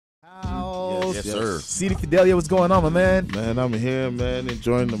house. Yes, sir. CD Fidelia, what's going on, my man? Man, I'm here, man,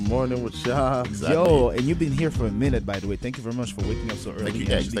 enjoying the morning with y'all. Exactly. Yo, and you've been here for a minute, by the way. Thank you very much for waking up so early. Thank you,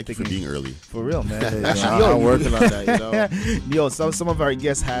 guys. Thank you for being early. For real, man. I'm working on that, Yo, some of our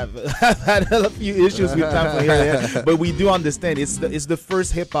guests have had a few issues with time for here, but we do understand it's the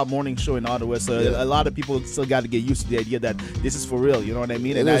first hip hop morning show in Ottawa, so a lot of people still got to get used to the idea that this is for real. You know what I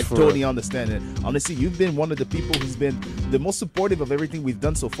mean? And I totally understand it. Honestly, you've been one of the people who's been the most supportive of everything we've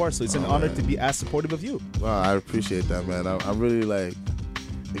done so far. So it's an honor to be as supportive of you. Wow, I appreciate that, man. I'm really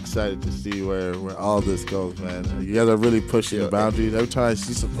excited to see where all this goes, man. You guys are really pushing the boundaries. Every time I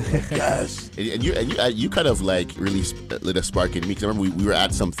see something, I'm like, gosh. And you kind of really lit a spark in me, because I remember we were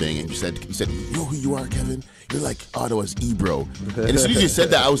at something and you said, you know who you are, Kevin? You're like Ottawa's Ebro. And as soon as you said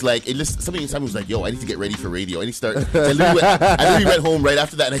that, I was like, something inside me was like, yo, I need to get ready for radio. I need to start. I literally went home right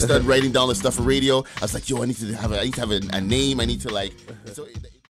after that and I started writing down the stuff for radio. I was like, yo, I need to have a name. I need to so.